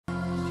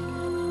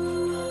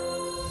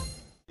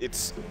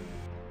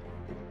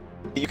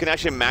You can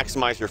actually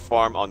maximize your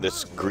farm on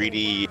this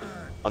greedy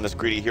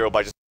hero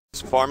by just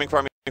farming,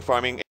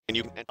 and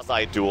you can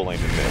side dual lane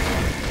in mid.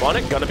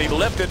 Funnick gonna be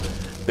lifted.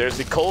 There's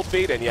the cold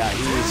feet, and yeah,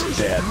 he's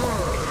dead.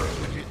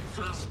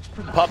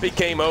 Puppy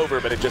came over,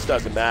 but it just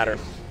doesn't matter.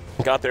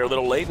 Got there a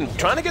little late and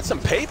trying to get some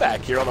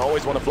payback here on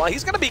Always Wanna Fly.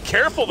 He's gonna be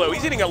careful though.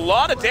 He's eating a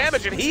lot of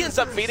damage, and he ends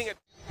up feeding it.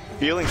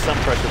 Feeling some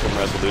pressure from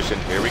Resolution.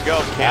 Here we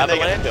go. Can they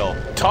get a kill?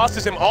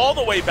 Tosses him all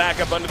the way back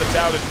up under the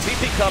tower. There's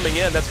TP coming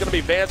in. That's going to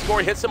be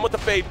Vanscore. Hits him with the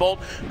Fade Bolt.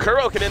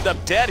 Kuro can end up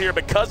dead here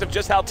because of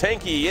just how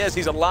tanky he is.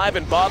 He's alive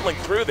and bottling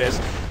through this.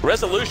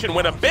 Resolution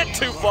went a bit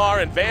too far,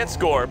 and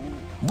Vanscore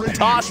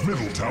tossed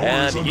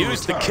and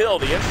used the kill,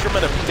 the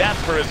instrument of death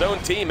for his own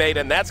teammate,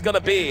 and that's going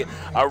to be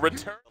a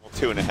return.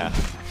 2.5.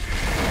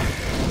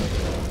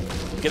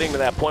 Getting to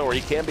that point where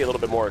he can be a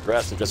little bit more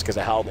aggressive just because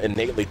of how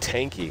innately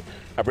tanky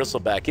a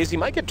Bristleback is. He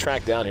might get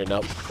tracked down here.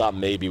 Nope, thought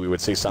maybe we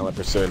would see Silent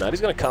pursuing that.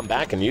 He's going to come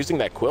back and using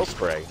that Quill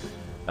Spray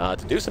to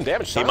do some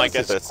damage. He might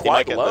get this.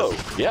 Quite low.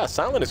 Yeah,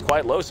 Silent is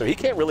quite low, so he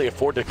can't really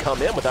afford to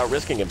come in without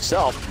risking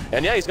himself.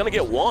 And yeah, he's going to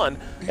get one,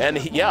 and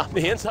he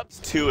ends up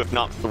 2, if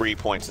not 3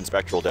 points in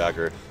Spectral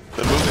Dagger.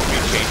 The movement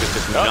speed change is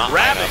just not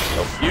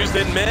Ravage used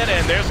in mid,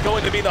 and there's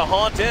going to be the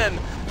haunt in.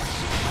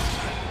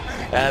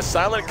 As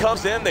Silent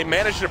comes in, they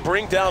manage to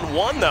bring down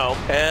one though,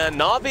 and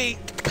Navi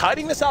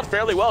kiting this out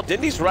fairly well.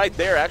 Dindy's right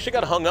there, actually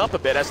got hung up a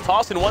bit. As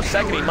tossed in 1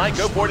 second, he might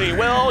go for it, and he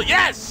will.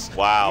 Yes!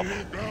 Wow.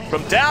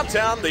 From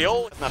downtown, the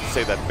old... Not to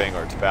say that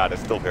Vanguard's bad,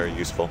 it's still very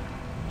useful.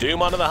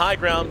 Doom onto the high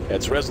ground.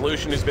 It's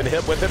Resolution who's been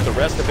hit with it. The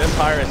rest of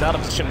Empire is out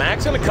of position.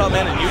 Mac's going to come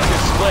in and use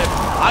his split.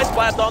 Ice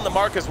Blast on the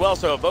mark as well,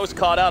 so Avos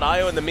caught out.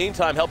 Io in the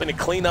meantime helping to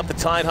clean up the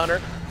Tidehunter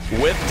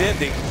with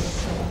Dendi.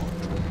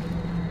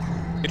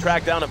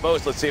 Track down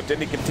Avos. Let's see if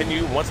Dendi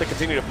wants to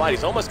continue to fight.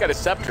 He's almost got his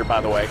scepter, by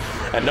the way.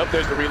 And nope,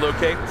 there's the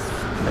relocate.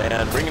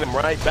 And bringing him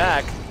right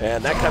back.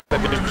 And that kind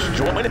of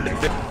disjointed.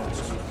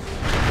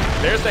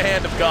 There's the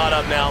Hand of God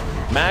up now.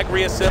 Mag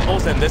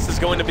reassembles, and this is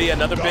going to be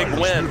another big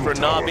win for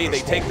Navi. They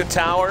take the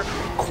tower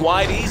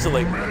quite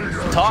easily.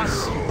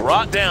 Toss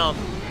brought down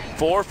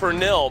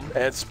 4-0,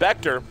 and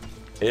Spectre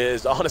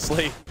is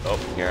honestly... Oh,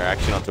 here,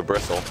 action onto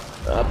Bristle.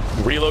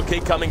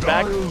 Relocate coming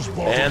back,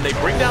 and they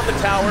bring down the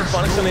tower.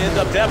 Funnick's gonna end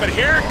up dead, but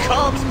here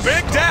comes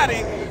Big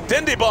Daddy,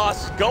 Dendi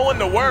Boss, going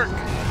to work.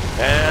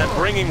 And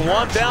bringing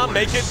one down,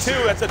 make it 2.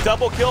 That's a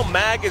double kill.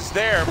 Mag is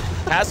there.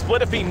 Has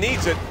split if he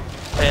needs it.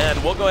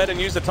 And we'll go ahead and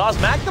use the toss.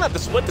 Mag's gonna have to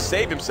split to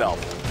save himself.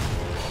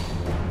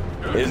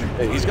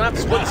 He's gonna have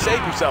to split to save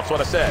himself, is what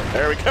I said.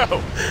 There we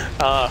go.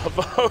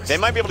 They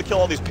might be able to kill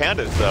all these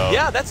pandas, though.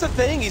 Yeah, that's the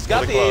thing. He's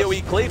got really the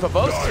AoE cleave.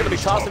 Avos is gonna be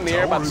tossed in the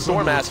air by the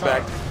storm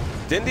aspect.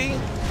 Dendi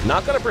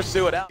not gonna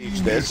pursue it out.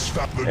 This,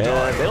 and they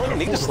don't even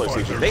need to slow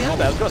siege. They have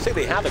that. I was gonna say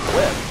they have the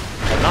clip.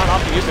 And not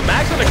often used it.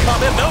 Mag's gonna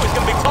come in. No, he's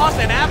gonna be tossed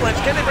in Avalanche.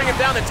 Can they bring him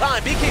down in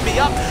time? BKB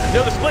up.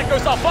 No, the split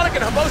goes off. Funnick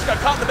and Avos got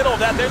caught in the middle of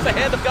that. There's the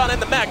Hand of God in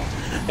the mech.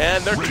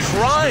 And they're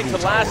trying to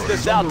last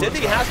this out.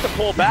 Dendi has to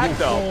pull back,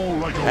 though,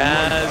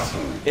 as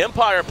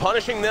Empire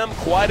punishing them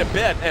quite a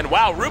bit. And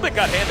wow, Rubik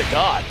got Hand of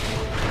God.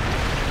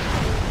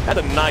 That's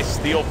a nice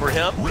steal for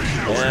him.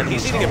 And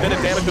he's eating a bit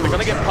of damage, but they're going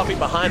to get Puppy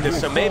behind this,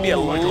 so maybe a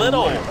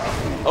little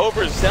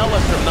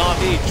overzealous from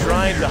Navi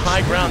trying to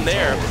high ground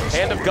there.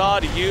 Hand of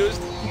God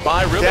used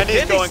by Rubik.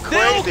 Dendi's going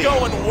still crazy.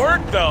 Going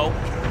work, though.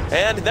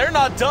 And they're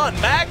not done.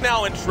 Mag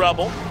now in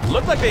trouble.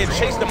 Looked like they had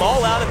chased them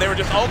all out, and they were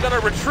just all going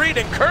to retreat,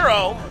 and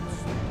Kuro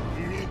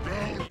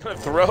gonna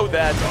throw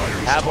that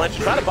Avalanche,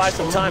 trying to buy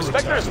some time.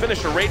 Spectre has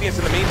finished her Radiance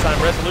in the meantime.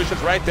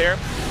 Resolution's right there,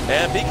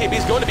 and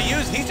BKB's going to be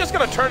used. He's just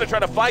gonna turn to try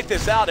to fight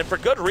this out, and for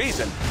good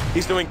reason.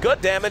 He's doing good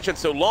damage, and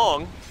so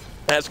long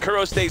as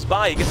Kuro stays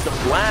by, he gets the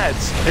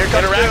Vlad's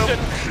interaction.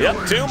 Doom.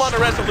 Yep, Doom on the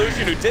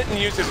Resolution, who didn't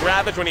use his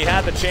Ravage when he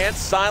had the chance.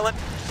 Silent,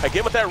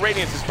 again with that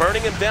Radiance, is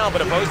burning him down,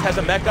 but Avos has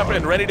a mech up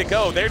and ready to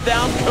go. They're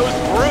down, goes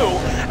Brew,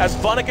 as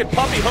Funnick and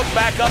Puppy hook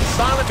back up.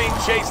 Silent being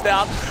chased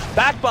out,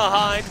 back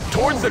behind,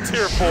 towards the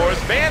tier 4s.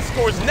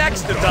 Vanscore's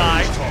next to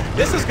die.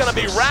 This is gonna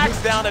be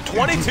Rax down at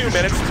 22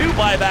 minutes, 2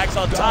 buybacks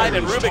on Tide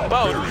and Rubik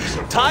both.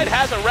 Tide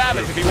has a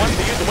Ravage if he wants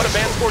to use it. What did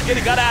Vanscore get?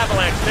 He got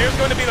Avalanche. There's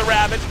going to be the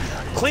Ravage,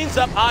 cleans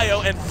up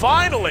Io, and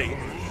finally,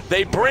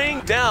 they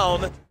bring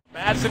down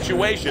bad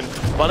situation.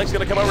 Funnick's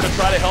gonna come over to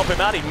try to help him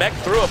out. He mech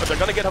through it, but they're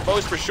gonna get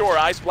Avos for sure.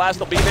 Ice Blast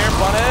will be there.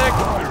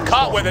 Funnick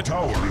caught with it.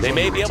 They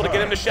may be able to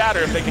get him to shatter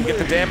if they can get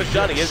the damage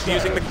done. He is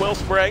using the Quill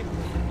Spray.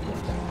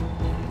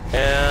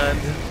 And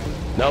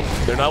nope,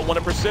 they're not want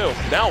to pursue.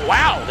 Now,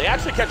 wow, they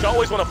actually catch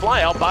Always Want to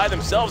Fly out by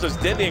themselves as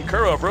Dendi and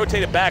Kuro have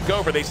rotated back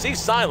over. They see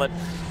Silent,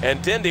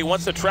 and Dendi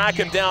wants to track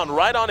him down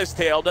right on his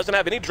tail. Doesn't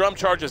have any drum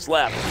charges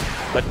left.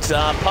 But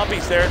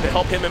Puppy's there to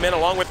help him in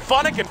along with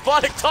Funnick, and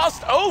Funnick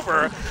tossed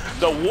over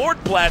the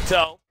Ward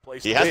Plateau.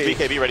 He has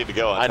BKB ready to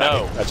go. I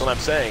know, that's what I'm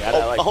saying.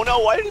 Oh no,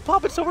 why did he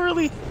pop it so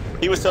early?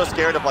 He was so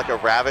scared of like a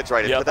Ravage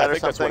right into that or something. I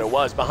think that's what it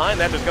was. Behind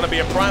that, there's going to be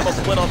a Primal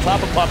split on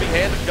top of Puppy.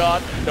 Hand of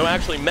God. No,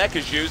 actually, Mech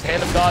is used.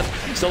 Hand of God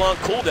still on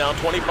cooldown,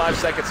 25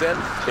 seconds in.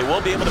 They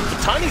will be able to...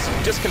 Tiny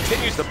just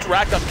continues to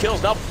rack up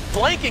kills. Now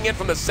flanking in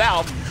from the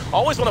south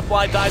always want to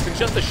fly dives in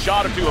just a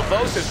shot or two.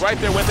 Avos is right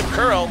there with him.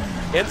 Curl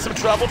in some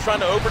trouble, trying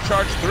to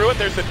overcharge through it.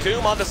 There's the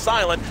Doom onto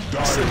Silent.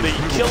 So the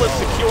kill is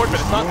secured, but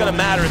it's not going to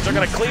matter. They're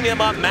going to clean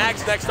him up.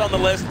 Mag's next on the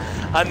list.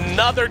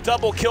 Another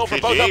double kill for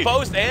both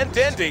Avos and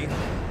Dendi.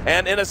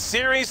 And in a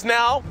series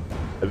now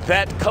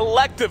that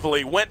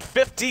collectively went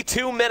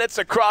 52 minutes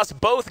across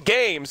both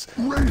games,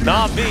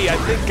 Navi, I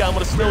think I'm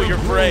going to steal your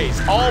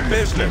phrase, all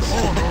business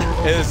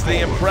is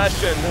the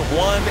impression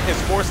one is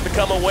forced to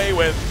come away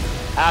with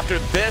after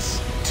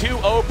this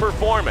 2-0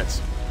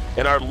 performance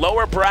in our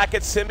lower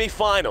bracket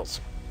semifinals.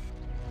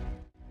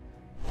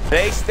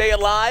 They stay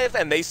alive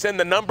and they send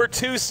the number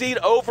 2 seed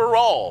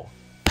overall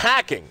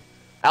packing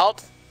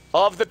out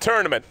of the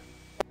tournament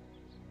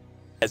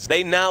as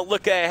they now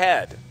look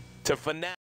ahead to finale.